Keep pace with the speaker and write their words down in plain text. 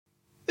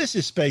This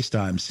is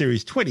Spacetime,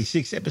 Series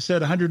 26,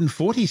 Episode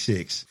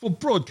 146, for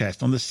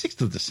broadcast on the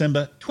 6th of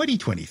December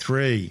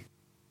 2023.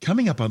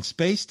 Coming up on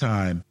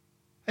Spacetime,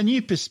 a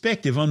new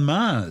perspective on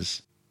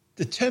Mars,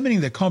 determining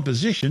the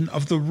composition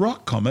of the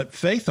rock comet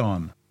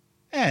Phaethon,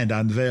 and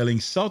unveiling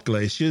salt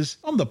glaciers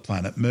on the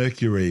planet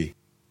Mercury.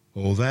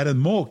 All that and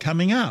more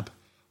coming up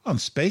on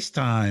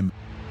Spacetime.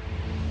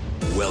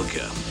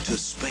 Welcome to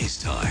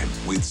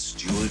Spacetime with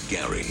Stuart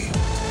Gary.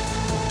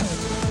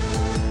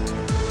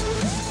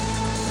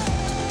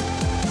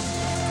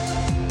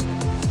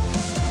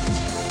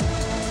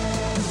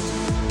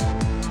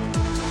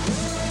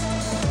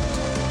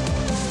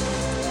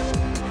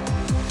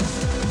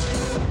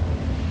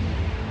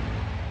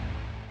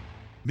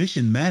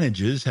 Mission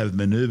managers have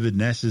maneuvered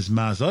NASA's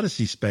Mars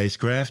Odyssey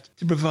spacecraft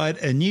to provide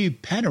a new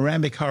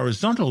panoramic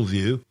horizontal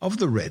view of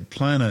the red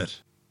planet.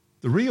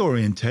 The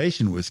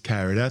reorientation was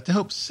carried out to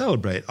help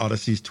celebrate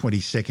Odyssey's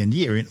 22nd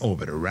year in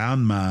orbit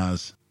around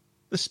Mars.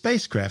 The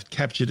spacecraft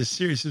captured a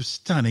series of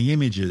stunning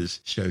images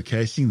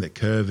showcasing the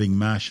curving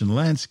Martian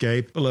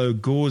landscape below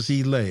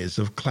gauzy layers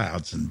of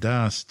clouds and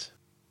dust.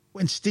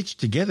 When stitched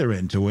together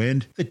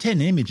end-to-end, the 10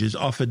 images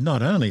offered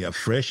not only a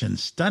fresh and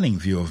stunning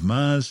view of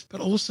Mars,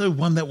 but also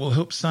one that will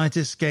help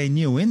scientists gain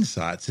new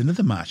insights into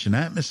the Martian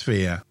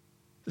atmosphere.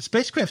 The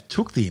spacecraft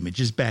took the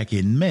images back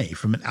in May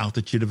from an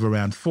altitude of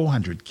around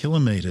 400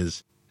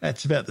 kilometres.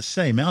 That's about the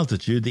same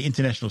altitude the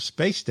International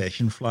Space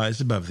Station flies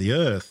above the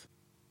Earth.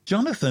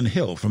 Jonathan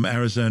Hill from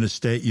Arizona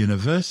State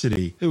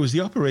University, who was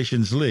the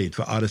operations lead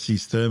for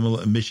Odyssey's Thermal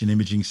Emission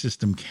Imaging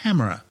System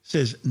camera,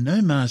 says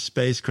no Mars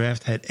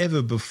spacecraft had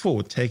ever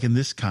before taken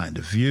this kind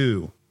of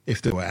view.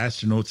 If there were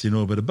astronauts in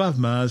orbit above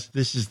Mars,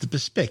 this is the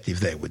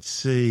perspective they would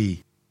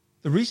see.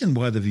 The reason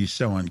why the view is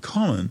so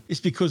uncommon is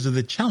because of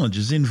the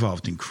challenges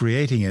involved in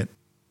creating it.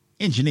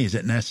 Engineers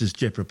at NASA's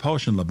Jet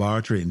Propulsion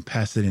Laboratory in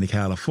Pasadena,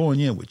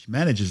 California, which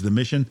manages the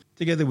mission,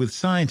 together with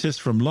scientists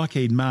from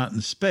Lockheed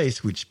Martin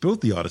Space, which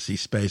built the Odyssey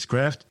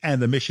spacecraft,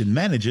 and the mission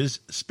managers,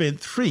 spent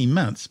 3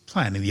 months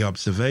planning the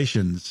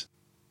observations.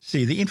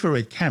 See, the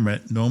infrared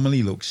camera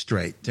normally looks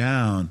straight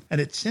down, and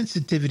its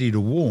sensitivity to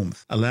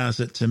warmth allows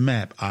it to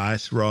map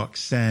ice, rock,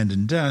 sand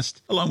and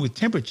dust, along with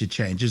temperature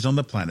changes on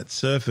the planet's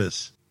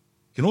surface.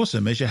 It can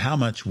also measure how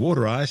much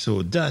water ice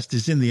or dust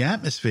is in the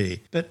atmosphere,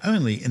 but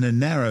only in a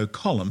narrow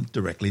column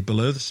directly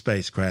below the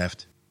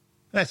spacecraft.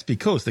 That's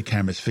because the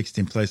camera is fixed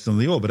in place on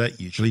the orbiter,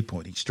 usually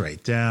pointing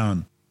straight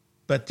down.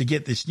 But to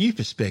get this new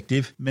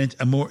perspective meant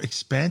a more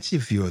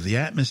expansive view of the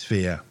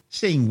atmosphere.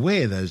 Seeing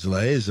where those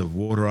layers of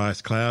water,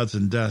 ice, clouds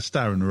and dust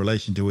are in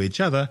relation to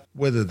each other,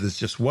 whether there's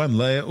just one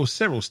layer or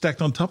several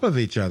stacked on top of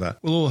each other,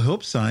 will all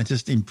help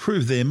scientists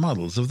improve their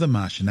models of the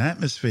Martian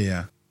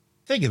atmosphere.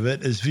 Think of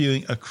it as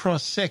viewing a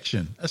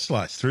cross-section, a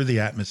slice through the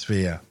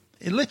atmosphere.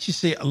 It lets you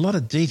see a lot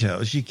of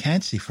details you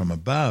can't see from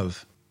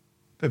above.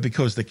 But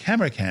because the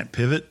camera can't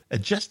pivot,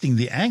 adjusting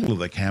the angle of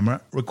the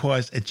camera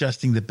requires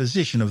adjusting the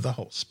position of the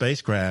whole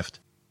spacecraft.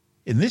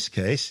 In this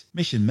case,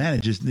 mission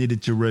managers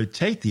needed to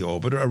rotate the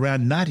orbiter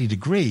around 90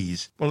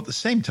 degrees, while at the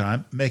same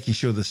time making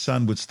sure the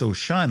sun would still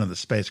shine on the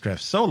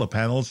spacecraft's solar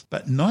panels,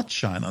 but not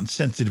shine on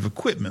sensitive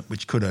equipment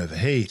which could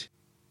overheat.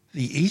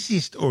 The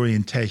easiest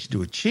orientation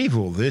to achieve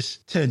all this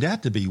turned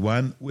out to be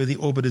one where the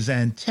orbiter's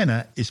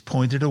antenna is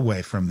pointed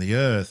away from the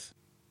Earth.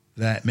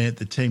 That meant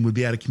the team would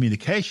be out of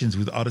communications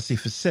with Odyssey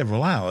for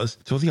several hours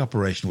till the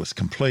operation was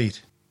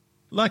complete.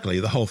 Luckily,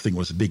 the whole thing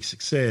was a big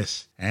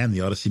success, and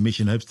the Odyssey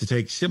mission hopes to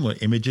take similar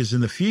images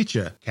in the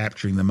future,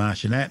 capturing the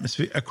Martian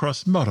atmosphere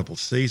across multiple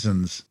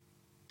seasons.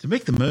 To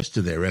make the most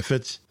of their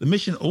efforts, the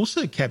mission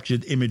also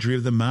captured imagery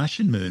of the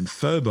Martian moon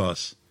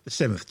Phobos, the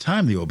 7th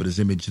time the orbiters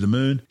imaged the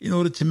moon, in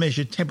order to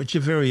measure temperature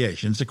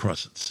variations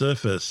across its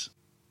surface.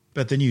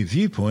 But the new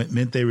viewpoint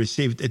meant they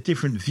received a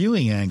different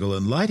viewing angle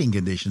and lighting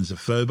conditions of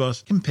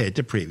Phobos compared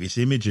to previous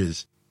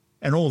images,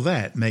 and all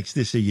that makes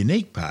this a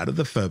unique part of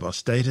the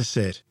Phobos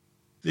dataset.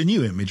 The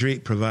new imagery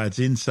provides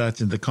insights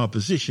into the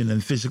composition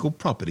and physical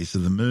properties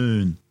of the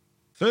moon.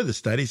 Further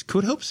studies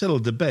could help settle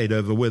debate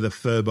over whether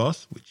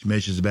Phobos, which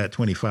measures about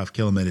 25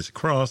 kilometres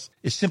across,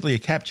 is simply a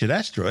captured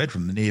asteroid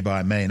from the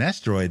nearby main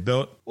asteroid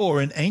belt,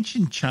 or an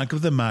ancient chunk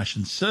of the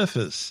Martian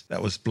surface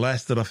that was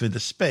blasted off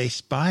into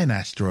space by an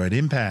asteroid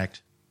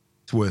impact.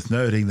 It's worth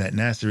noting that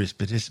NASA is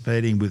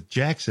participating with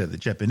JAXA, the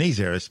Japanese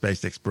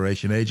Aerospace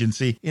Exploration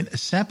Agency, in a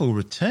sample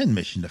return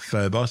mission to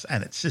Phobos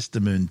and its sister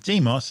moon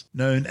Deimos,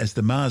 known as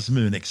the Mars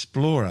Moon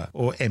Explorer,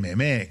 or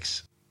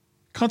MMX.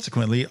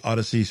 Consequently,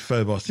 Odyssey's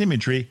Phobos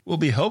imagery will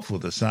be helpful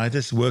to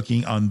scientists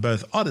working on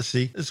both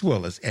Odyssey as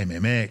well as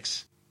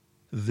MMX.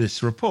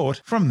 This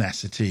report from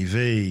NASA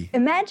TV.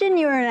 Imagine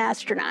you're an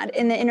astronaut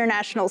in the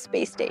International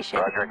Space Station.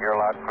 Roger, you're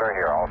loud and clear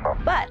here also.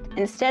 But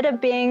instead of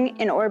being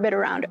in orbit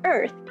around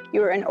Earth,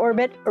 you're in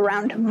orbit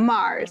around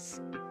Mars.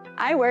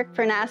 I work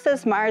for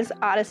NASA's Mars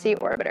Odyssey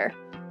orbiter,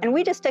 and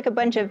we just took a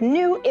bunch of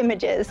new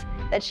images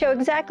that show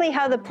exactly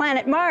how the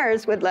planet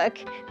Mars would look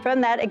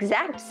from that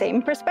exact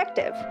same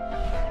perspective.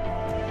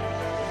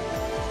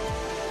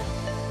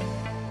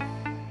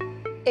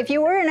 If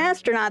you were an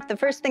astronaut, the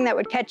first thing that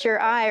would catch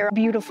your eye are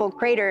beautiful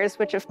craters,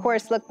 which of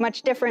course look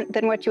much different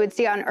than what you would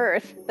see on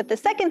Earth. But the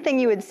second thing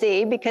you would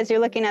see, because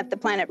you're looking at the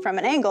planet from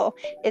an angle,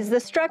 is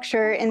the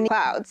structure in the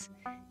clouds.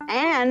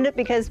 And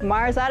because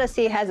Mars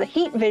Odyssey has a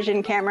heat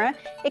vision camera,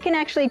 it can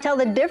actually tell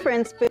the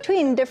difference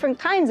between different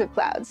kinds of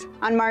clouds.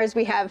 On Mars,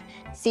 we have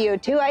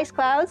CO2 ice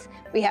clouds,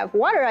 we have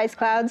water ice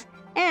clouds,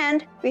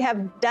 and we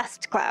have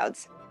dust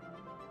clouds.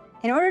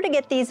 In order to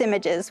get these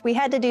images, we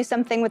had to do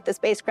something with the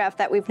spacecraft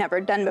that we've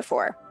never done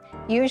before.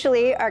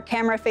 Usually, our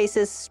camera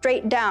faces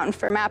straight down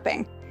for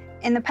mapping.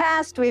 In the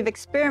past, we've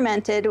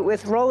experimented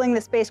with rolling the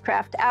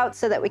spacecraft out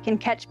so that we can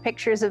catch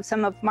pictures of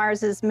some of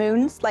Mars's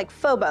moons, like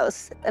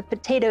Phobos, a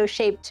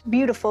potato-shaped,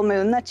 beautiful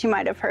moon that you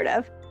might have heard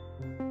of.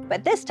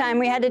 But this time,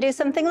 we had to do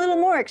something a little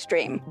more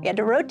extreme. We had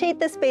to rotate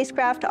the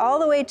spacecraft all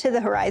the way to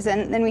the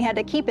horizon, then we had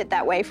to keep it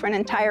that way for an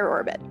entire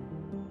orbit.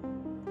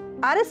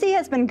 Odyssey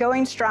has been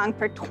going strong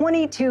for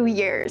 22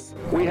 years.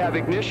 We have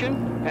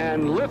ignition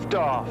and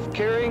liftoff,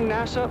 carrying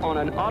NASA on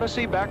an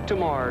Odyssey back to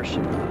Mars.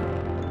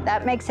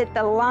 That makes it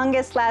the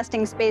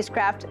longest-lasting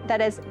spacecraft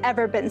that has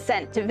ever been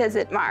sent to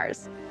visit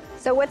Mars.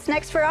 So what's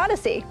next for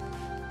Odyssey?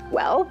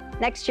 Well,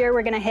 next year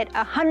we're going to hit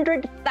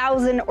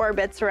 100,000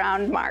 orbits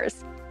around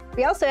Mars.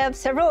 We also have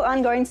several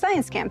ongoing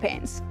science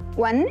campaigns.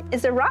 One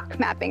is a rock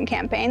mapping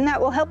campaign that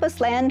will help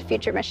us land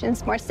future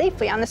missions more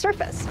safely on the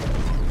surface.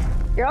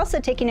 You're also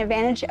taking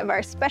advantage of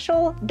our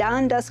special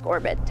dawn-dusk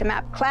orbit to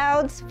map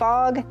clouds,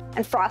 fog,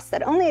 and frost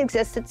that only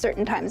exist at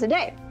certain times of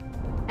day.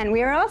 And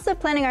we are also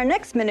planning our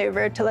next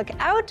maneuver to look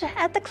out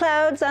at the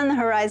clouds on the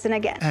horizon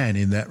again. And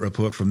in that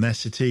report from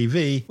NASA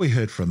TV, we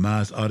heard from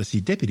Mars Odyssey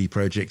Deputy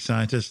Project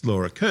Scientist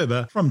Laura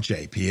Kerber from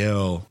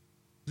JPL.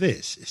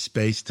 This is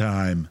Space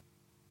Time.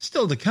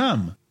 Still to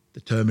come,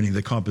 determining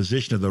the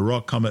composition of the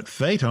rock comet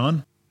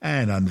Phaethon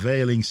and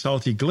unveiling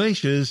salty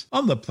glaciers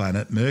on the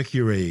planet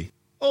Mercury.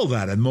 All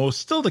that and more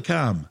still to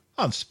come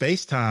on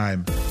Space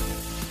Time.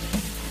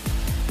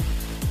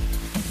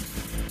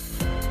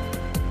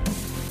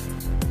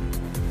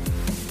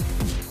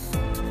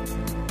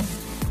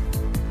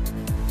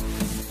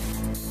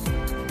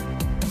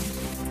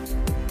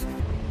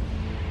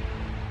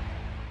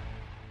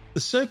 The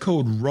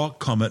so-called rock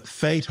comet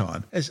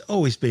Phaethon has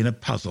always been a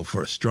puzzle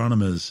for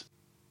astronomers.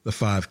 The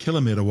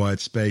 5-kilometre-wide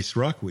space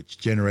rock, which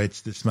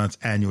generates this month's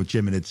annual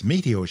Geminids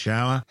meteor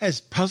shower,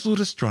 has puzzled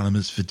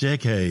astronomers for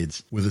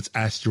decades, with its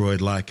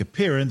asteroid-like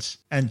appearance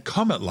and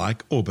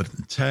comet-like orbit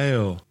and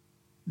tail.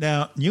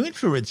 Now, new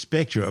infrared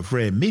spectra of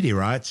rare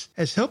meteorites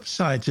has helped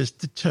scientists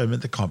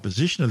determine the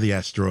composition of the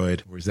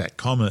asteroid, or is that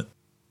comet.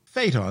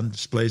 Phaethon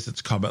displays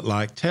its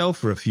comet-like tail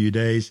for a few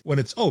days when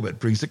its orbit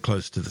brings it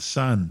close to the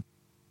Sun.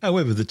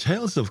 However, the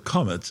tails of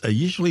comets are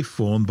usually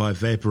formed by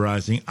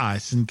vaporizing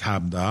ice and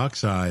carbon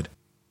dioxide.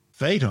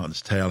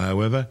 Phaethon's tail,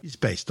 however, is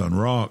based on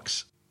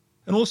rocks.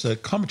 And also,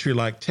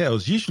 cometary-like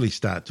tails usually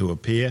start to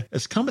appear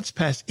as comets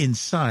pass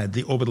inside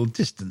the orbital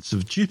distance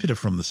of Jupiter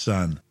from the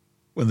Sun.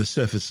 When the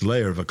surface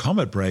layer of a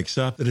comet breaks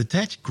up, the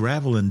detached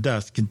gravel and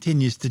dust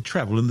continues to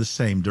travel in the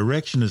same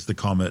direction as the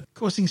comet,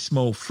 causing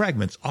small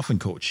fragments, often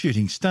called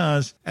shooting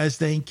stars, as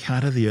they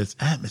encounter the Earth's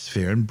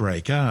atmosphere and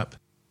break up.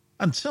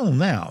 Until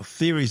now,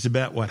 theories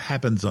about what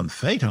happens on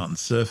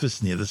Phaethon's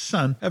surface near the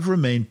Sun have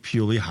remained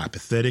purely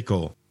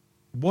hypothetical.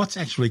 What's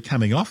actually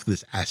coming off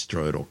this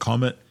asteroid or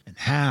comet, and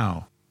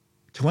how?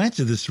 To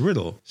answer this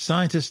riddle,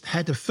 scientists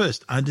had to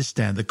first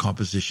understand the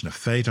composition of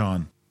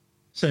Phaethon.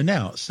 So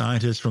now,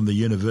 scientists from the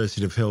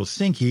University of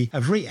Helsinki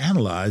have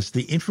reanalyzed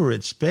the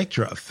infrared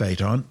spectra of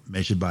Phaethon,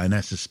 measured by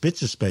NASA's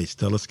Spitzer Space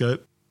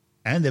Telescope,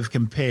 and they've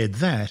compared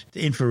that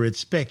to infrared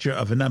spectra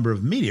of a number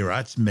of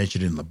meteorites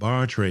measured in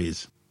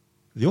laboratories.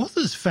 The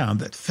authors found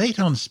that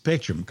Phaethon's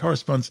spectrum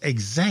corresponds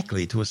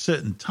exactly to a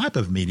certain type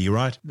of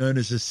meteorite known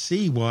as a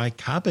CY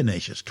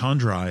carbonaceous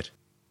chondrite.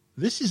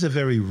 This is a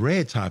very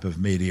rare type of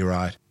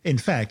meteorite. In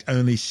fact,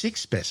 only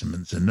 6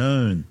 specimens are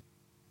known.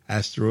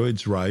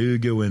 Asteroids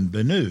Ryugu and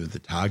Bennu, the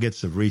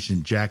targets of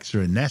recent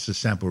JAXA and NASA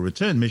sample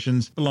return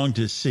missions, belong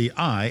to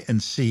CI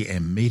and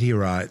CM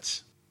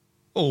meteorites.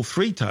 All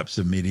 3 types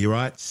of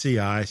meteorites,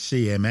 CI,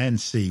 CM and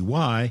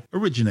CY,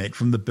 originate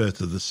from the birth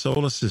of the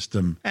solar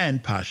system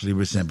and partially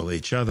resemble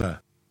each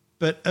other.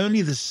 But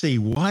only the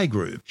CY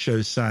group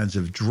shows signs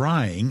of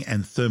drying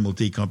and thermal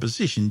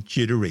decomposition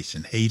due to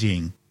recent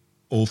heating.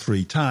 All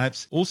 3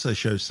 types also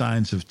show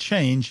signs of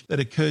change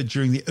that occurred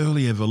during the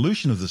early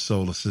evolution of the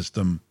solar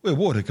system, where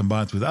water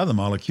combines with other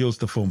molecules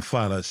to form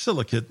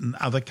phyllosilicate and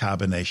other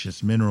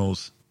carbonaceous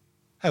minerals.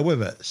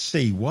 However,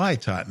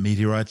 CY-type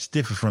meteorites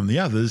differ from the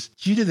others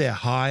due to their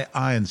high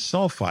iron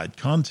sulfide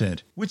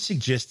content, which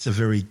suggests a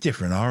very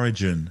different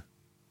origin.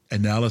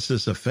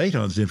 Analysis of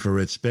Phaethon's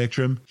infrared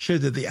spectrum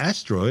showed that the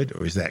asteroid,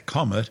 or is that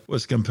comet,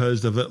 was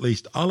composed of at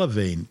least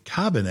olivine,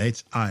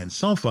 carbonates, iron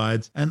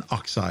sulfides, and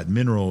oxide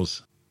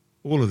minerals.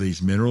 All of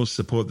these minerals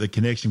support the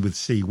connection with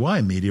CY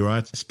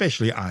meteorites,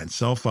 especially iron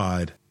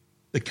sulfide.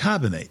 The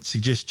carbonate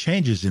suggests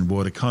changes in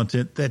water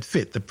content that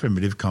fit the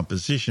primitive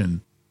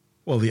composition,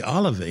 while the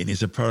olivine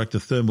is a product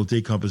of thermal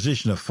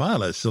decomposition of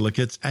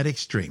phyllosilicates at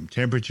extreme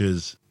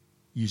temperatures.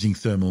 Using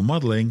thermal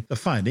modelling, the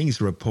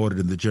findings reported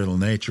in the journal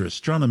Nature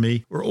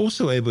Astronomy were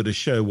also able to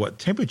show what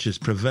temperatures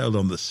prevailed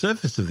on the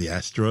surface of the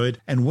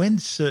asteroid and when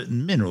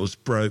certain minerals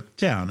broke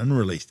down and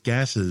released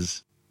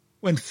gases.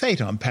 When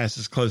Phaethon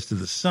passes close to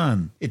the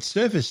Sun, its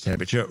surface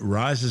temperature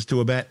rises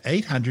to about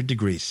 800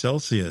 degrees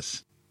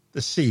Celsius.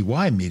 The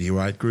CY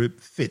meteorite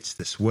group fits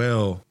this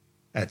well.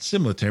 At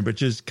similar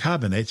temperatures,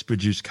 carbonates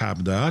produce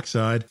carbon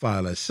dioxide,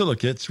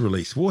 phyllosilicates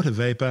release water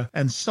vapour,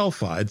 and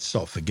sulfides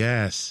sulfur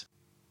gas.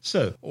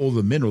 So, all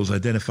the minerals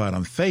identified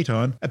on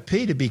Phaethon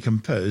appear to be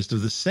composed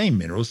of the same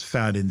minerals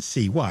found in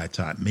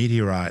CY-type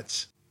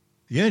meteorites.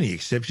 The only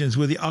exceptions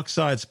were the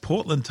oxides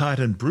portlandite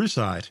and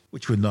brucite,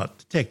 which were not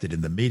detected in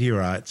the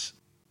meteorites.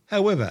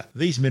 However,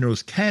 these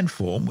minerals can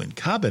form when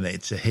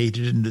carbonates are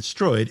heated and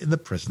destroyed in the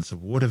presence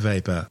of water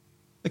vapour.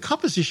 The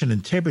composition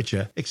and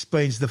temperature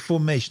explains the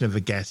formation of a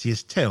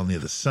gaseous tail near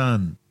the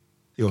Sun.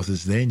 The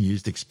authors then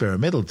used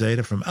experimental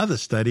data from other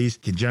studies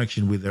in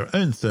conjunction with their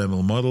own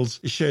thermal models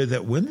to show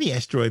that when the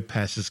asteroid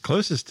passes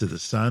closest to the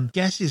Sun,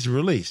 gas is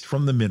released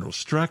from the mineral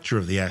structure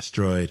of the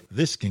asteroid.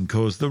 This can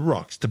cause the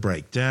rocks to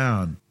break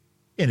down.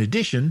 In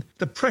addition,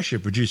 the pressure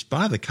produced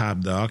by the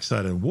carbon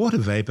dioxide and water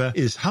vapour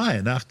is high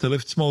enough to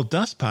lift small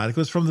dust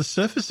particles from the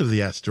surface of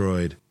the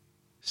asteroid.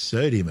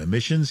 Sodium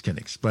emissions can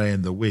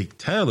explain the weak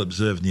tail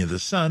observed near the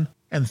Sun,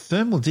 and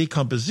thermal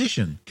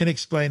decomposition can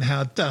explain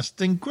how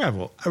dust and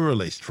gravel are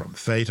released from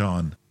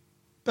Phaethon.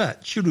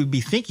 But should we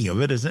be thinking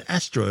of it as an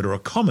asteroid or a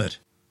comet?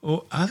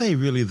 Or are they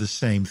really the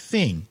same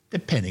thing,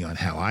 depending on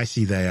how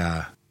icy they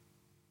are?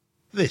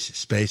 This is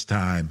Space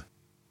Time.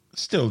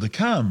 Still to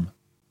come,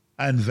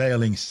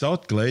 unveiling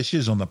salt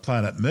glaciers on the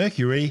planet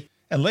Mercury,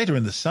 and later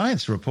in the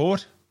science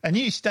report, a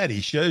new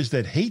study shows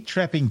that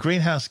heat-trapping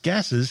greenhouse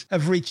gases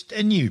have reached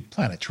a new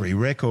planetary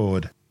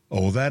record.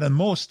 All that and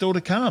more still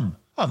to come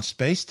on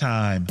Space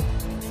Time.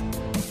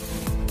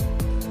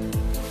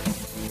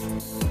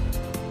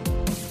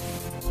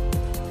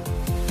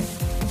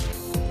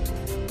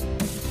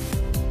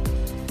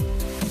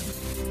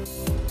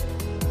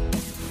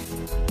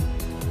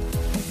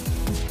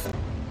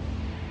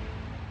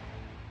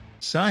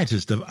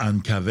 Scientists have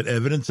uncovered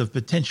evidence of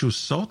potential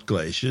salt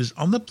glaciers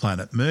on the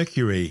planet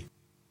Mercury.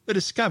 The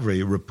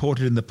discovery,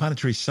 reported in the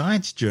Planetary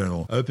Science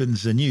Journal,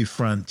 opens a new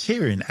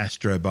frontier in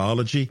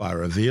astrobiology by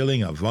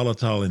revealing a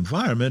volatile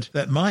environment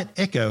that might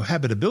echo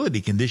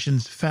habitability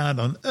conditions found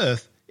on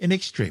Earth in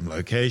extreme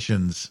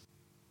locations.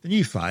 The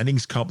new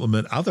findings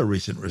complement other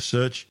recent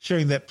research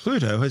showing that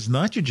Pluto has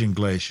nitrogen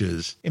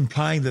glaciers,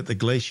 implying that the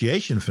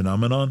glaciation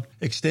phenomenon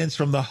extends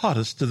from the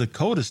hottest to the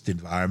coldest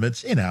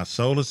environments in our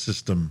solar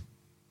system.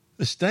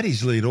 The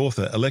study's lead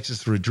author,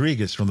 Alexis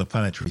Rodriguez from the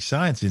Planetary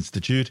Science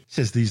Institute,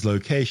 says these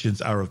locations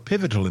are of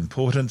pivotal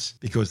importance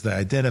because they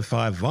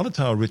identify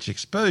volatile-rich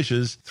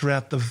exposures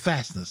throughout the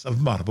vastness of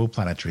multiple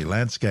planetary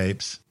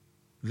landscapes.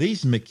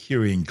 These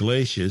Mercurian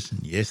glaciers,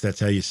 and yes,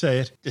 that's how you say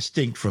it,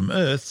 distinct from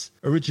Earth's,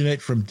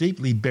 originate from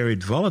deeply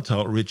buried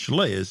volatile-rich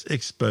layers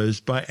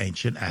exposed by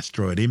ancient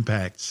asteroid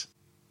impacts.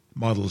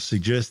 Models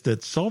suggest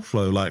that salt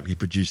flow likely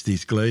produced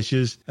these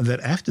glaciers and that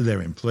after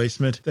their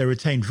emplacement they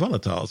retained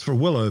volatiles for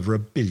well over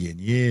 1 billion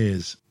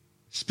years.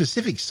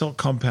 Specific salt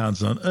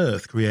compounds on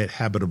Earth create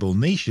habitable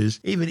niches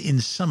even in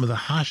some of the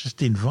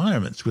harshest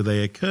environments where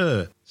they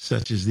occur,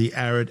 such as the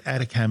arid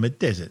Atacama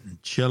Desert in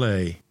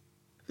Chile.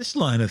 This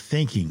line of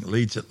thinking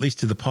leads at least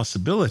to the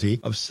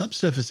possibility of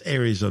subsurface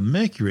areas on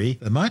Mercury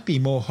that might be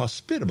more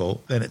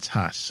hospitable than its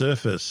harsh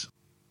surface.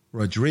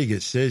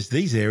 Rodriguez says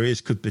these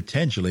areas could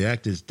potentially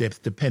act as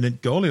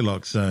depth-dependent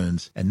Goldilocks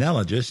zones,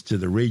 analogous to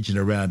the region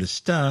around a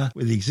star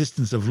where the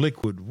existence of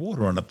liquid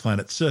water on a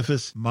planet's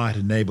surface might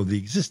enable the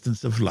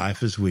existence of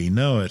life as we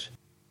know it.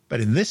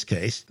 But in this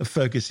case, the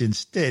focus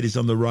instead is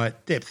on the right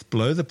depth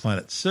below the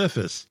planet's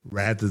surface,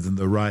 rather than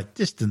the right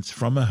distance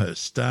from a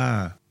host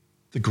star.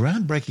 The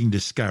groundbreaking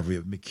discovery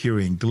of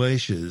Mercurian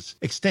glaciers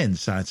extends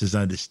science's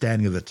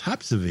understanding of the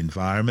types of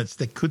environments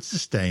that could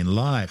sustain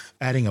life,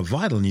 adding a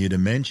vital new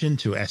dimension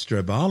to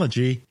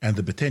astrobiology and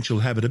the potential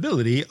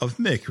habitability of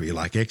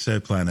Mercury-like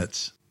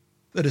exoplanets.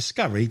 The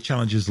discovery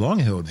challenges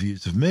long-held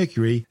views of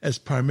Mercury as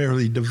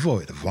primarily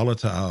devoid of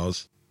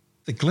volatiles.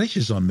 The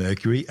glaciers on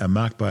Mercury are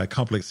marked by a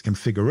complex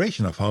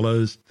configuration of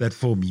hollows that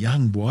form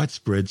young,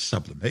 widespread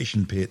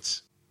sublimation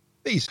pits.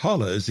 These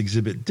hollows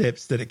exhibit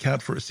depths that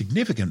account for a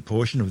significant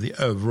portion of the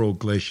overall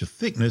glacier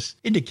thickness,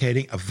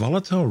 indicating a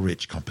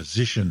volatile-rich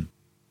composition.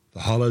 The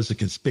hollows are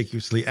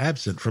conspicuously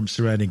absent from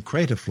surrounding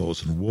crater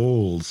floors and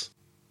walls.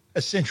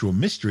 A central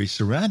mystery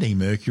surrounding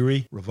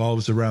Mercury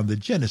revolves around the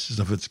genesis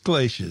of its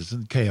glaciers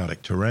and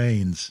chaotic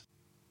terrains.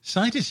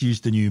 Scientists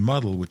used a new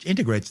model which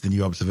integrates the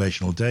new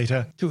observational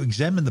data to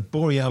examine the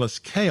Borealis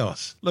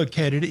chaos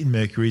located in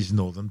Mercury's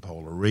northern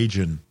polar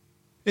region.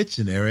 It's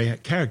an area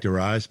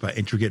characterized by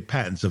intricate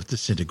patterns of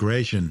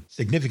disintegration,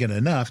 significant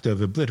enough to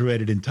have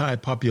obliterated entire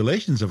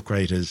populations of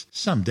craters,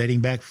 some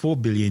dating back 4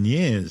 billion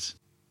years.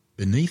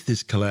 Beneath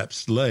this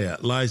collapsed layer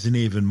lies an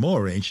even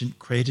more ancient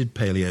cratered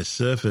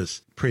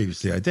paleosurface,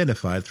 previously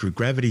identified through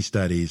gravity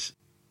studies.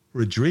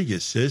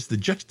 Rodriguez says the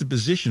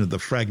juxtaposition of the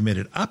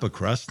fragmented upper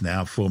crust,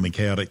 now forming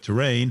chaotic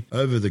terrain,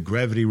 over the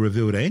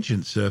gravity-revealed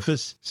ancient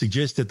surface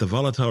suggests that the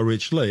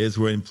volatile-rich layers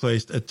were in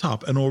place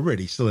atop an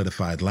already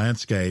solidified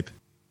landscape.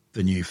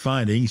 The new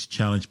findings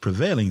challenge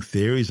prevailing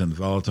theories on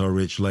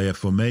volatile-rich layer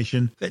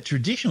formation that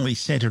traditionally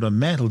centered on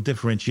mantle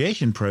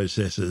differentiation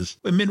processes,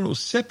 where minerals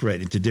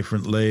separate into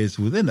different layers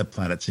within a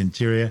planet's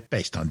interior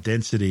based on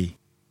density.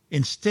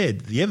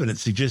 Instead, the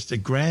evidence suggests a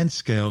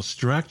grand-scale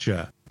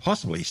structure,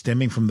 possibly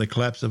stemming from the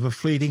collapse of a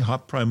fleeting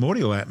hot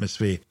primordial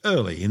atmosphere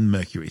early in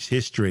Mercury's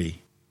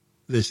history.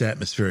 This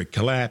atmospheric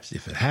collapse,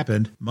 if it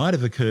happened, might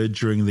have occurred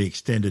during the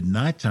extended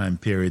nighttime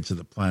periods of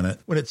the planet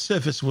when its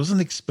surface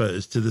wasn't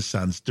exposed to the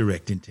sun's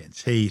direct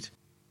intense heat.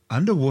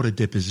 Underwater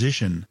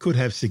deposition could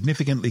have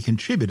significantly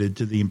contributed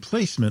to the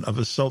emplacement of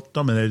a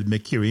salt-dominated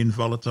Mercurian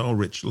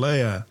volatile-rich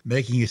layer,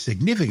 making a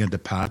significant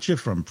departure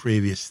from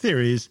previous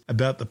theories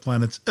about the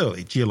planet's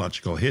early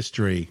geological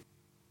history.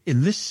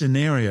 In this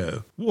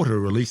scenario, water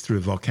released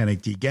through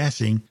volcanic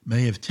degassing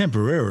may have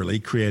temporarily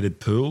created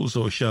pools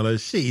or shallow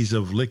seas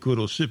of liquid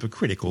or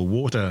supercritical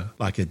water,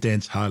 like a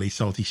dense, highly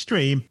salty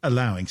stream,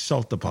 allowing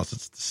salt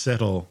deposits to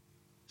settle.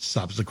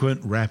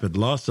 Subsequent rapid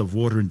loss of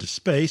water into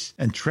space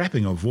and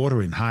trapping of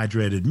water in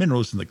hydrated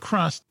minerals in the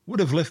crust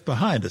would have left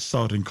behind a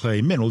salt and clay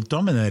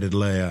mineral-dominated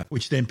layer,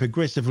 which then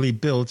progressively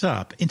built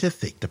up into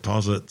thick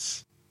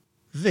deposits.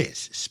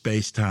 This is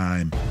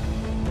Space-Time.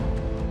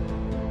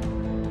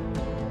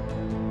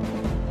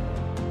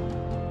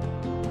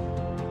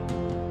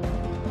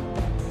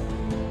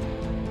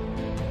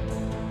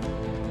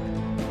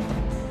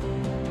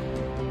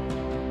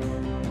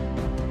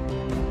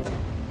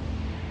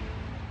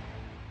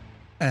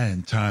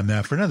 And time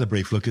now for another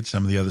brief look at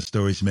some of the other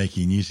stories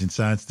making news in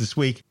science this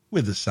week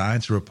with the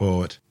Science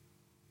Report.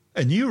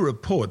 A new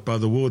report by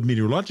the World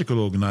Meteorological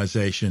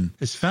Organization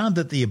has found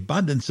that the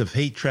abundance of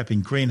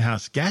heat-trapping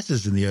greenhouse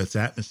gases in the Earth's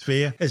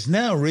atmosphere has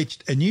now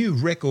reached a new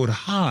record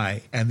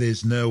high, and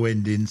there's no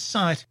end in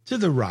sight to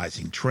the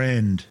rising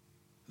trend.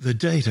 The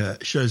data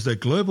shows that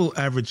global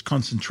average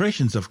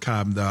concentrations of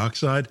carbon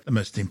dioxide, the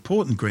most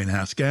important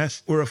greenhouse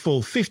gas, were a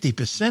full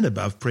 50%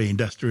 above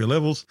pre-industrial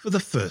levels for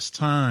the first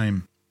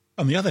time.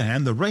 On the other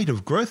hand, the rate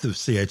of growth of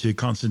CO2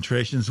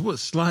 concentrations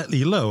was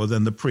slightly lower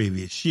than the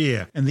previous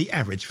year and the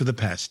average for the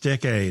past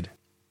decade.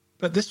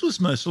 But this was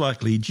most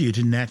likely due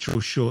to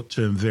natural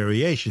short-term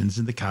variations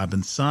in the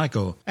carbon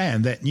cycle,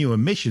 and that new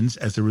emissions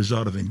as a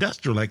result of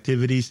industrial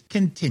activities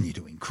continue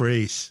to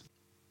increase.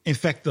 In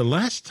fact, the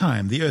last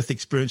time the Earth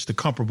experienced a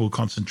comparable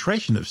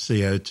concentration of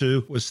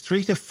CO2 was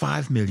 3 to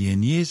 5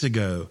 million years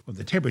ago, when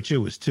the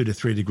temperature was 2 to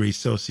 3 degrees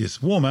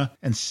Celsius warmer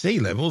and sea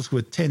levels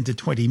were 10 to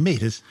 20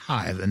 metres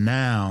higher than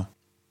now.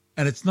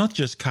 And it's not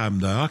just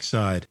carbon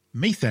dioxide.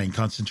 Methane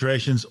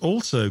concentrations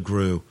also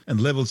grew, and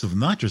levels of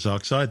nitrous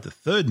oxide, the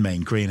third main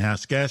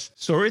greenhouse gas,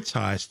 saw its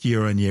highest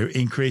year-on-year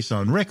increase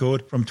on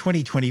record from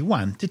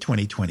 2021 to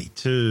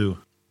 2022.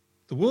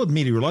 The World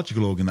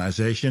Meteorological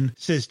Organization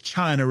says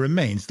China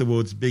remains the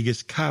world's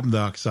biggest carbon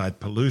dioxide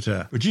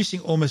polluter,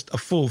 producing almost a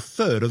full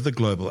third of the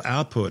global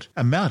output,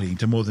 amounting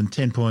to more than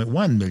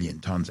 10.1 million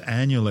tonnes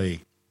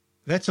annually.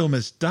 That's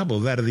almost double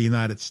that of the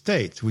United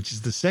States, which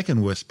is the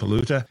second worst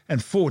polluter,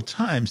 and 4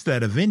 times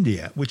that of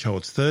India, which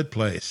holds third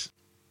place.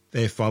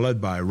 They're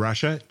followed by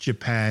Russia,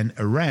 Japan,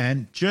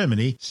 Iran,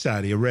 Germany,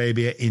 Saudi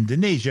Arabia,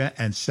 Indonesia,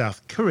 and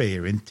South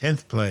Korea in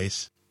 10th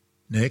place.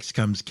 Next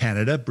comes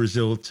Canada,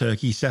 Brazil,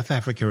 Turkey, South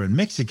Africa, and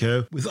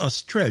Mexico, with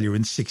Australia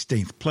in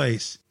 16th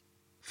place,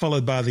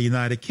 followed by the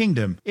United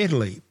Kingdom,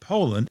 Italy,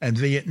 Poland, and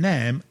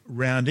Vietnam,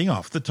 rounding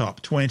off the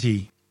top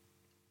 20.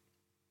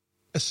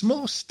 A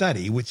small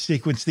study which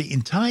sequenced the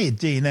entire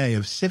DNA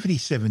of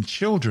 77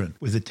 children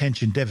with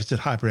attention deficit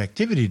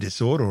hyperactivity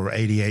disorder, or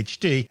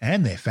ADHD,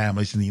 and their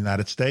families in the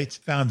United States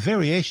found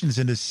variations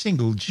in a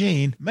single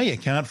gene may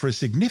account for a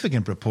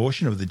significant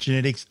proportion of the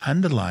genetics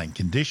underlying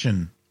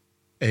condition.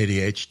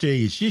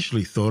 ADHD is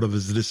usually thought of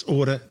as a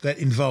disorder that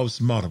involves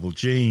multiple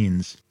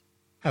genes.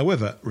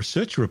 However,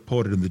 research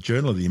reported in the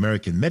Journal of the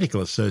American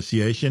Medical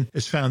Association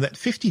has found that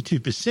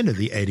 52% of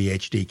the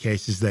ADHD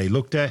cases they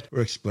looked at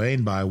were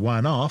explained by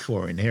one-off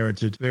or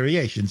inherited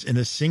variations in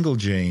a single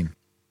gene.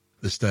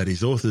 The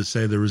study's authors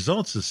say the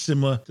results are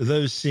similar to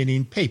those seen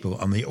in people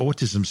on the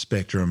autism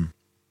spectrum.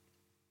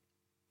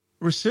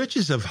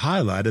 Researchers have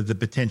highlighted the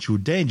potential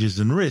dangers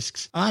and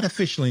risks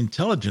artificial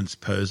intelligence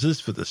poses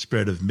for the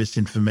spread of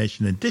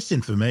misinformation and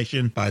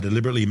disinformation by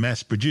deliberately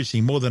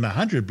mass-producing more than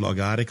 100 blog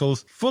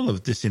articles full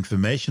of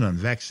disinformation on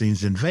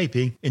vaccines and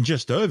vaping in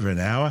just over an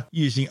hour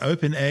using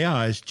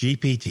OpenAI's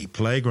GPT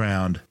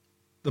Playground.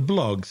 The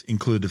blogs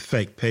included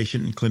fake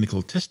patient and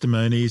clinical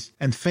testimonies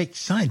and fake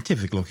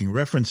scientific-looking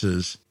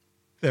references.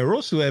 They were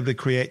also able to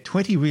create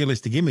 20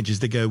 realistic images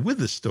to go with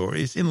the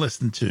stories in less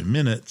than 2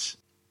 minutes.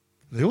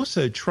 They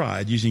also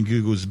tried using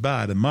Google's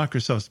Bard and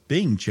Microsoft's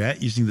Bing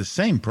chat using the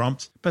same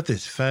prompts, but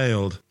this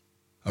failed.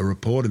 A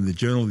report in the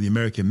Journal of the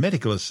American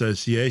Medical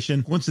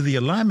Association warns of the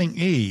alarming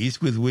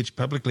ease with which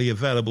publicly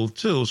available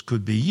tools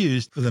could be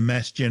used for the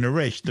mass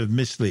generation of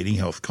misleading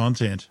health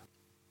content.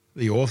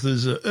 The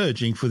authors are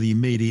urging for the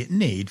immediate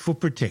need for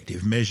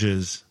protective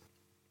measures.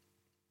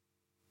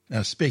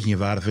 Now, speaking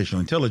of artificial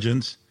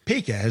intelligence,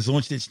 Pika has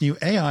launched its new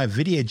AI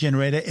video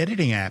generator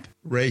editing app,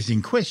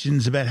 raising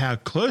questions about how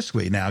close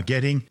we're now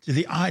getting to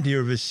the idea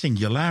of a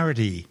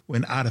singularity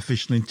when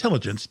artificial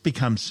intelligence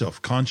becomes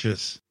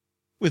self-conscious.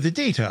 With the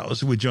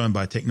details, we're joined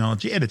by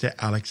technology editor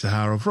Alex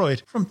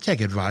Zaharov-Reutt from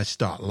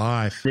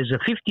TechAdvice.live. There's a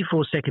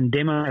 54-second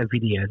demo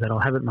video that I'll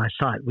have at my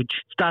site, which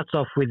starts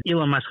off with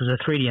Elon Musk as a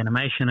 3D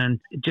animation, and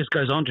it just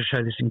goes on to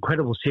show this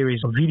incredible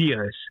series of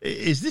videos.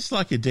 Is this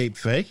like a deep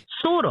fake?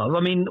 Sort of.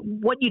 I mean,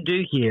 what you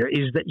do here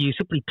is that you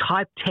simply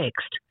type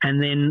text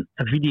and then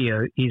a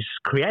video is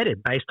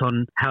created based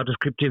on how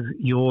descriptive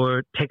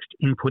your text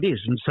input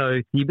is. And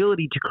so the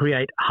ability to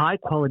create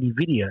high-quality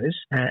videos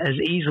as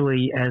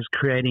easily as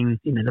creating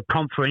the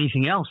prompt for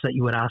anything else that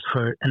you would ask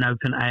for an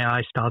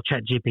OpenAI style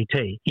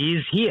ChatGPT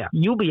is here.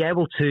 You'll be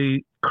able to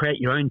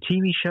create your own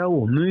TV show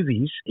or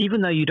movies,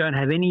 even though you don't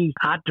have any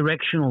art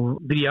direction or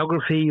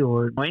videography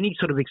or any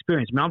sort of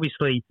experience. I mean,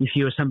 obviously, if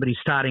you're somebody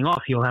starting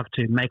off, you'll have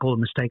to make all the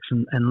mistakes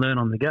and learn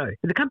on the go.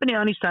 But the company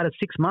only started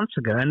 6 months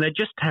ago, and they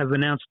just have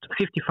announced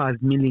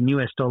 $55 million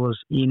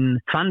in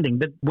funding.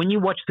 But when you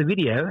watch the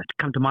video,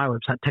 come to my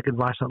website,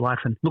 TechAdvice.life,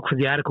 and look for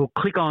the article,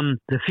 click on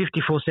the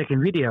 54-second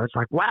video. It's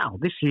like, wow,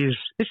 this is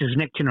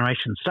next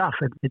generation stuff.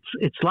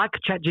 It's like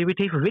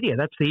ChatGPT for video.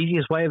 That's the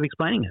easiest way of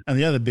explaining it. And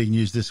the other big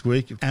news this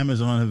week,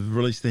 Amazon have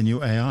released their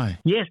new AI.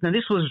 Yes, now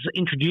this was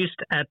introduced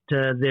at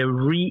their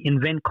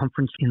reInvent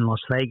conference in Las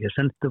Vegas,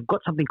 and they've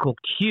got something called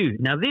Q.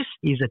 Now this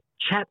is a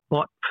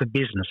chatbot for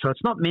business, so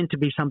it's not meant to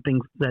be something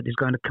that is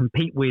going to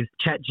compete with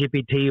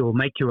ChatGPT or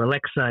make your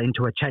Alexa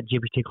into a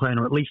ChatGPT clone,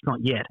 or at least not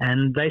yet.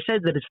 And they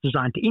said that it's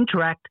designed to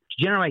interact,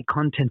 to generate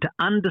content, to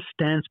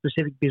understand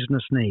specific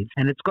business needs.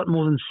 And it's got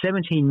more than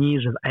 17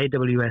 years of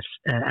AWS,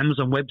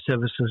 Amazon Web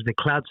Services, the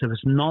cloud service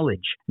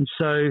knowledge. And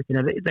so,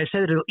 they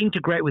say that it'll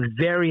integrate with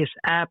various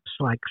apps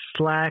like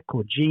Slack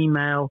or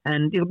Gmail,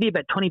 and it'll be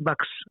about $20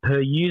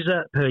 per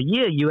user per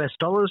year, US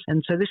dollars.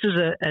 And so this is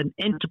an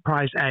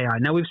enterprise AI.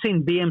 Now, we've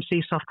seen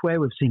BMC software,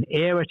 we've seen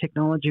Era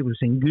technology, we've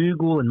seen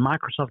Google and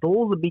Microsoft.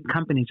 All the big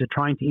companies are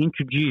trying to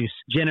introduce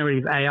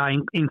generative AI.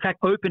 In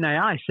fact,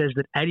 OpenAI says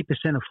that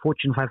 80% of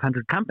Fortune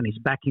 500 companies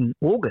back in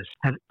August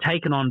have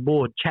taken on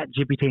board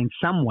ChatGPT in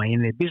some way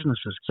in their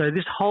businesses. So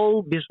this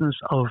whole business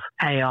of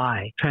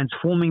AI,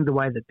 transforming the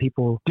way that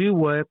people do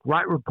work,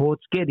 write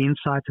reports, get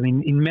insights. I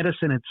mean, in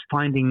medicine, it's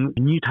finding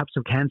new types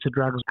of cancer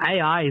drugs.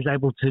 AI is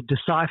able to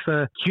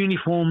decipher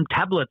cuneiform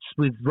tablets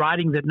with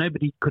writing that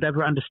nobody could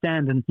ever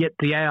understand, and yet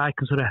the AI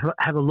can sort of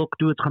have a look,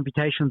 do its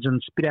computations,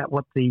 and spit out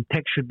what the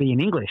text should be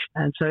in English.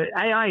 And so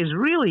AI is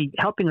really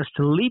helping us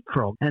to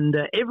leapfrog. And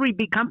every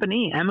big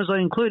company, Amazon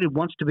included,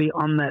 wants to be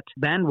on that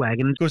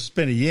bandwagon. Of course, it's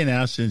been a year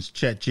now since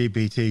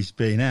ChatGPT's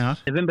been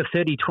out. November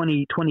 30,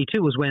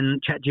 2022 was when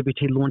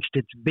ChatGPT launched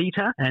its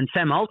beta. And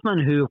Sam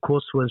Altman, who of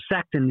course was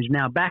sacked and is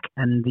now back,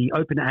 and the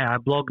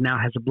OpenAI blog now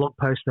has a blog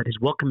post that is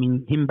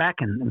welcoming him back.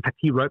 And in fact,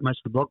 he wrote most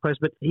of the blog post.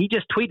 But he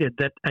just tweeted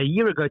that a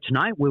year ago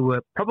tonight, we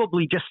were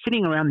probably just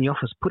sitting around the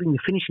office putting the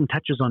finishing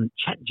touches on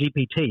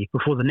ChatGPT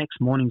before the next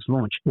morning's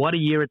launch. What a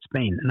year it's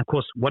been. And of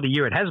course, what a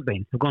year it has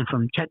been. We've gone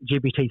from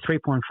ChatGPT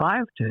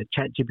 3.5 to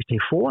ChatGPT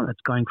 4. That's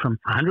going from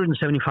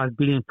 175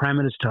 billion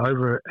parameters to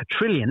over a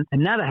trillion.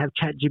 And now they have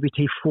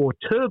ChatGPT 4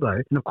 Turbo.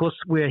 And of course,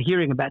 we're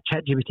hearing about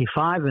ChatGPT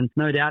 5, and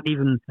no doubt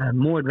even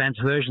more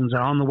advanced versions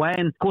are on the way.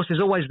 And of course,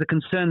 there's always the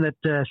concern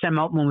that Sam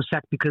Altman was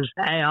sacked because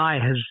AI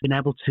has been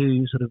able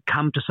to sort of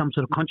come to some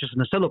sort of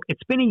consciousness. So look,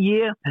 it's been a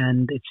year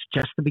and it's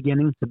just the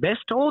beginning. The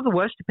best or the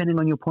worst, depending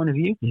on your point of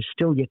view, is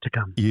still yet to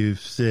come. You've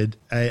said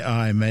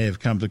AI may have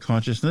come to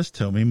consciousness.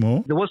 Tell me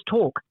more. There was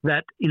talk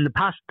that in the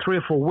past 3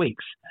 or 4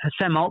 weeks,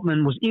 Sam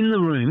Altman was in the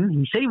room.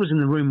 He said he was in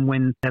the room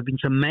when there have been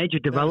some major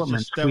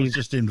developments. That was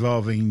just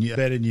involving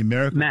better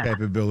numerical math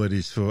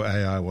capabilities for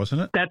AI,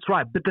 wasn't it? That's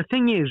right. But the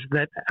thing is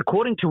that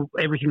according to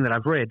everything that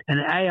I've read, an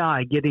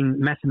AI getting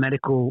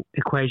mathematical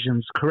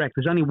equations correct,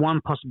 there's only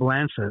one possible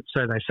answer,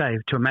 so they say,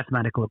 to a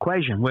mathematical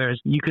equation, whereas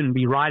you can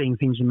be writing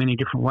things in many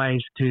different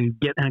ways to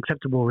get an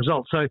acceptable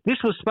result. So this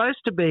was supposed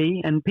to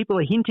be, and people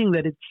are hinting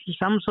that it's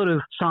some sort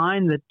of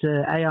sign that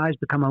AI has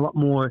become a lot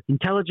more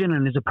intelligent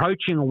and is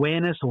approaching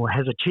awareness or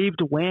has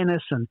achieved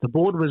awareness, and the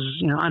board was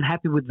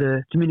unhappy with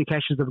the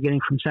communications that we're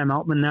getting from Sam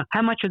Altman. Now,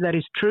 how much of that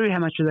is true? How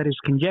much of that is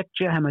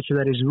conjecture? How much of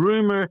that is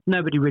rumor?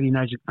 Nobody really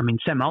knows. I mean,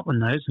 Sam Altman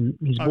knows and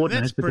his board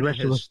knows, but the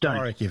rest of us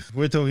don't. If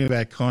we're talking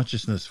about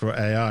consciousness for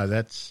AI,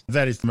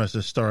 that is the most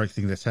historic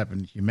thing that's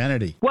happened to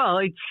humanity. Well,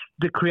 it's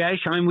the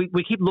creation. I mean,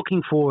 we keep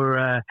looking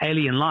for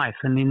alien life,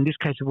 and in this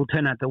case, it will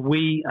turn out that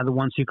we are the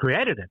ones who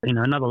created it,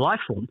 another life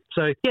form.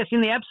 So, yes,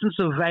 in the absence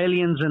of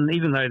aliens, and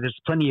even though there's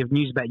plenty of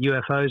news about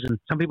UFOs, and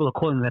some people are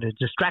calling that a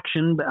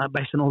distraction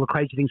based on all the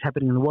crazy things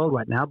happening in the world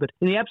right now, but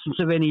in the absence absence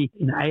of any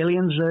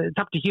aliens. It's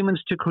up to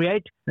humans to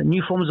create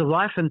new forms of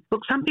life. And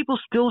look, some people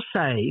still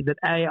say that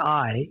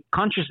AI,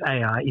 conscious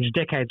AI, is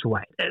decades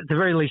away, at the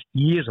very least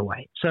years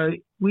away. So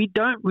we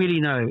don't really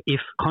know if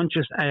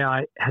conscious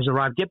AI has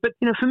arrived yet. But,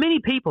 for many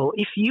people,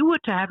 if you were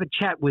to have a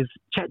chat with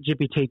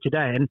ChatGPT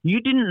today and you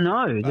didn't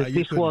know that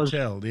this was...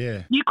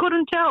 You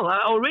couldn't tell.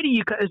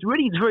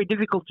 It's very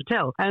difficult to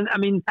tell. And,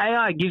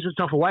 AI gives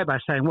itself away by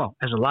saying, well,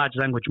 as a large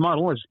language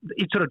model,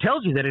 it sort of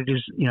tells you that it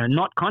is,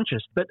 not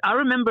conscious. But I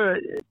remember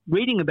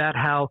reading about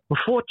how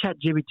before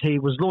ChatGPT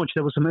was launched,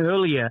 there were some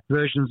earlier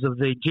versions of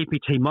the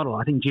GPT model,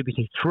 I think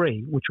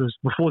GPT-3, which was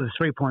before the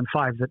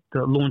 3.5 that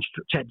launched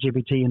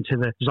ChatGPT into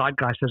the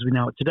zeitgeist as we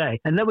know it today.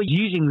 And they were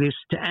using this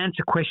to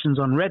answer questions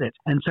on Reddit.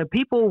 And so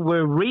people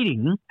were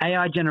reading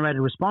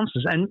AI-generated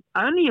responses. And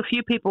only a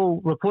few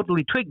people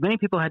reportedly twigged. Many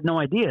people had no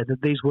idea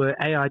that these were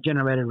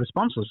AI-generated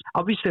responses.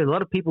 Obviously, a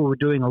lot of people were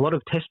doing a lot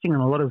of testing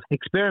and a lot of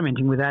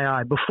experimenting with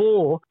AI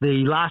before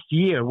the last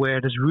year where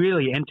it has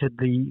really entered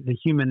the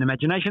human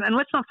imagination. And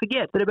let's not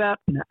forget that about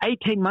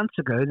 18 months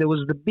ago, there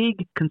was the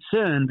big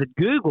concern that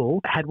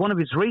Google had one of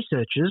its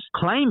researchers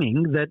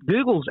claiming that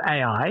Google's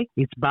AI,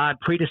 its Bard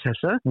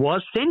predecessor,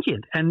 was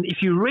sentient. And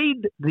if you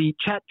read the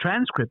chat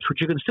transcripts, which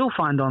you can still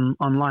find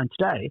online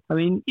today,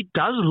 it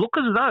does look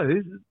as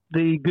though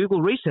the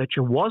Google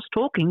researcher was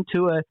talking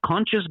to a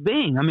conscious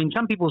being.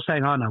 Some people say,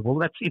 oh, no,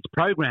 well, it's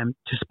programmed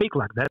to speak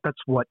like that. That's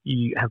what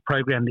you have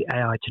programmed the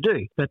AI to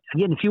do. But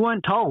again, if you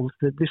weren't told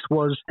that this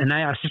was an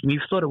AI system,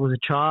 you thought it was a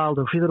child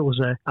or if you thought it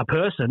was a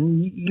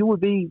person, you would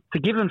be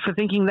forgiven for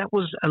thinking that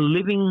was a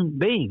living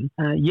being.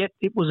 Yet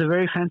it was a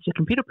very fancy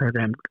computer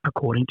program,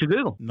 according to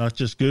Google. Not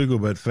just Google,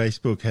 but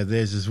Facebook had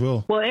theirs as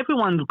well. Well,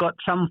 everyone's got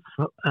some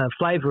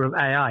flavor of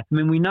AI.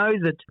 We know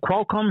that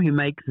Qualcomm, who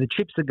make the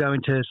chips that go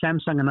into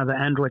Samsung and other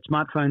Android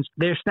smartphones,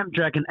 their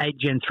Snapdragon 8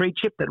 Gen 3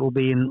 chip that will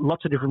be in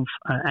lots of different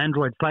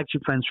Android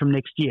flagship phones from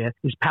next year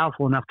is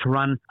powerful enough to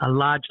run a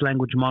large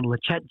language model, a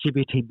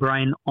ChatGPT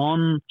brain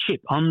on chip,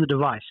 on the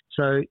device.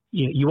 So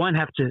you won't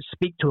have to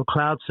speak to a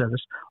cloud service.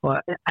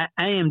 Or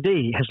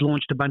AMD has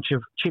launched a bunch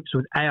of chips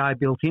with AI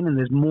built in, and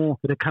there's more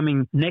that are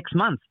coming next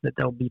month that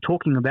they'll be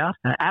talking about.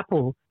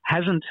 Apple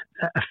hasn't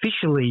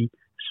officially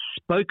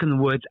spoken the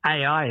words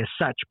AI as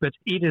such, but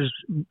it is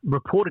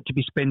reported to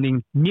be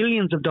spending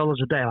millions of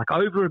dollars a day, like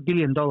over $1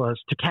 billion,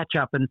 to catch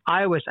up. And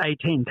iOS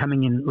 18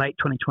 coming in late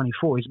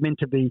 2024 is meant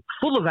to be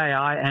full of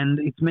AI, and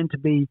it's meant to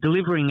be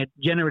delivering a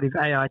generative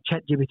AI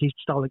ChatGPT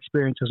style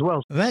experience as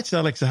well. That's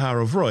Alex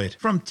Zaharov-Reutt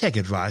from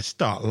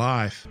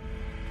TechAdvice.life.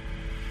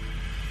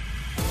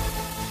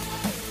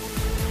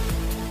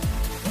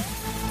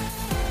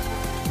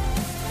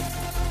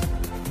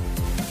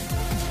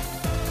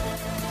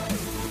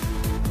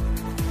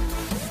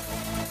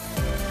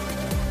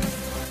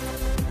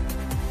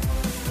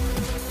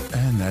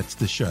 That's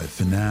the show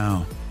for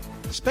now.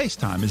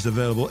 Spacetime is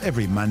available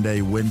every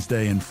Monday,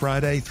 Wednesday and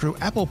Friday through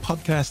Apple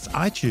Podcasts,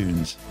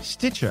 iTunes,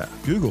 Stitcher,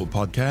 Google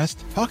Podcast,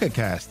 Pocket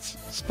Casts,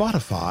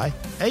 Spotify,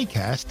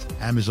 Acast,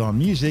 Amazon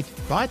Music,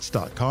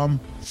 Bytes.com,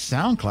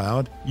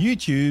 SoundCloud,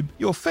 YouTube,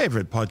 your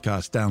favorite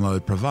podcast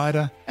download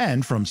provider,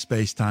 and from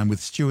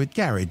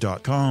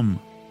spacetimewithstuartgary.com.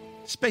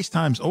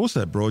 Spacetime's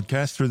also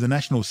broadcast through the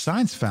National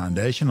Science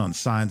Foundation on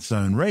Science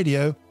Zone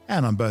Radio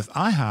and on both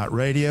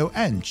iHeartRadio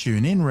and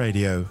TuneIn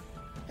Radio.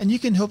 And you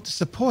can help to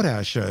support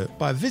our show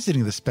by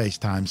visiting the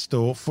Spacetime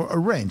store for a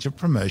range of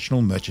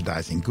promotional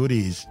merchandising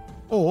goodies,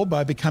 or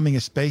by becoming a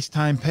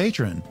Spacetime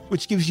patron,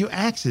 which gives you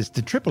access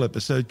to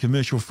triple-episode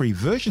commercial-free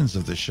versions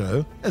of the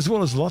show, as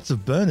well as lots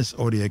of bonus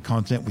audio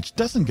content which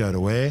doesn't go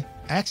to air,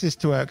 access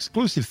to our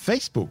exclusive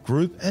Facebook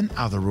group, and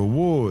other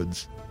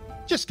rewards.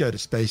 Just go to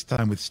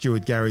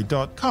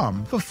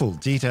spacetimewithstuartgary.com for full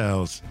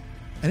details.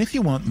 And if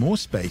you want more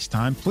space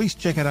time, please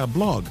check out our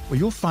blog, where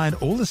you'll find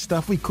all the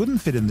stuff we couldn't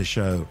fit in the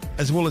show,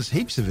 as well as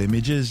heaps of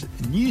images,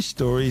 news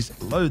stories,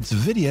 loads of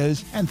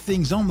videos, and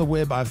things on the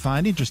web I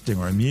find interesting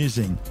or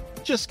amusing.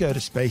 Just go to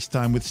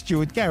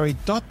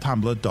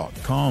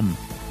spacetimewithstuartgary.tumblr.com.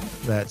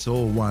 That's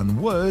all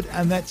one word,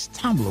 and that's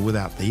Tumblr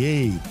without the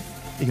E.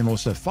 You can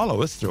also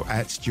follow us through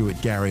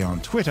 @StuartGary on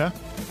Twitter,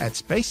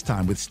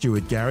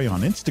 @SpaceTimeWithStuartGary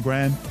on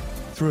Instagram,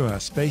 through our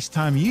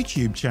Spacetime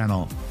YouTube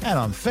channel, and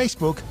on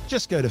Facebook,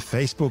 just go to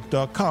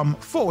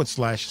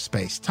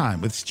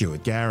facebook.com/Spacetime with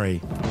Stuart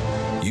Gary.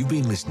 You've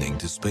been listening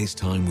to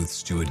Spacetime with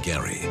Stuart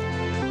Gary.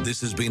 This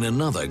has been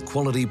another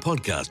quality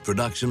podcast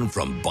production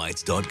from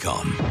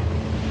Bytes.com.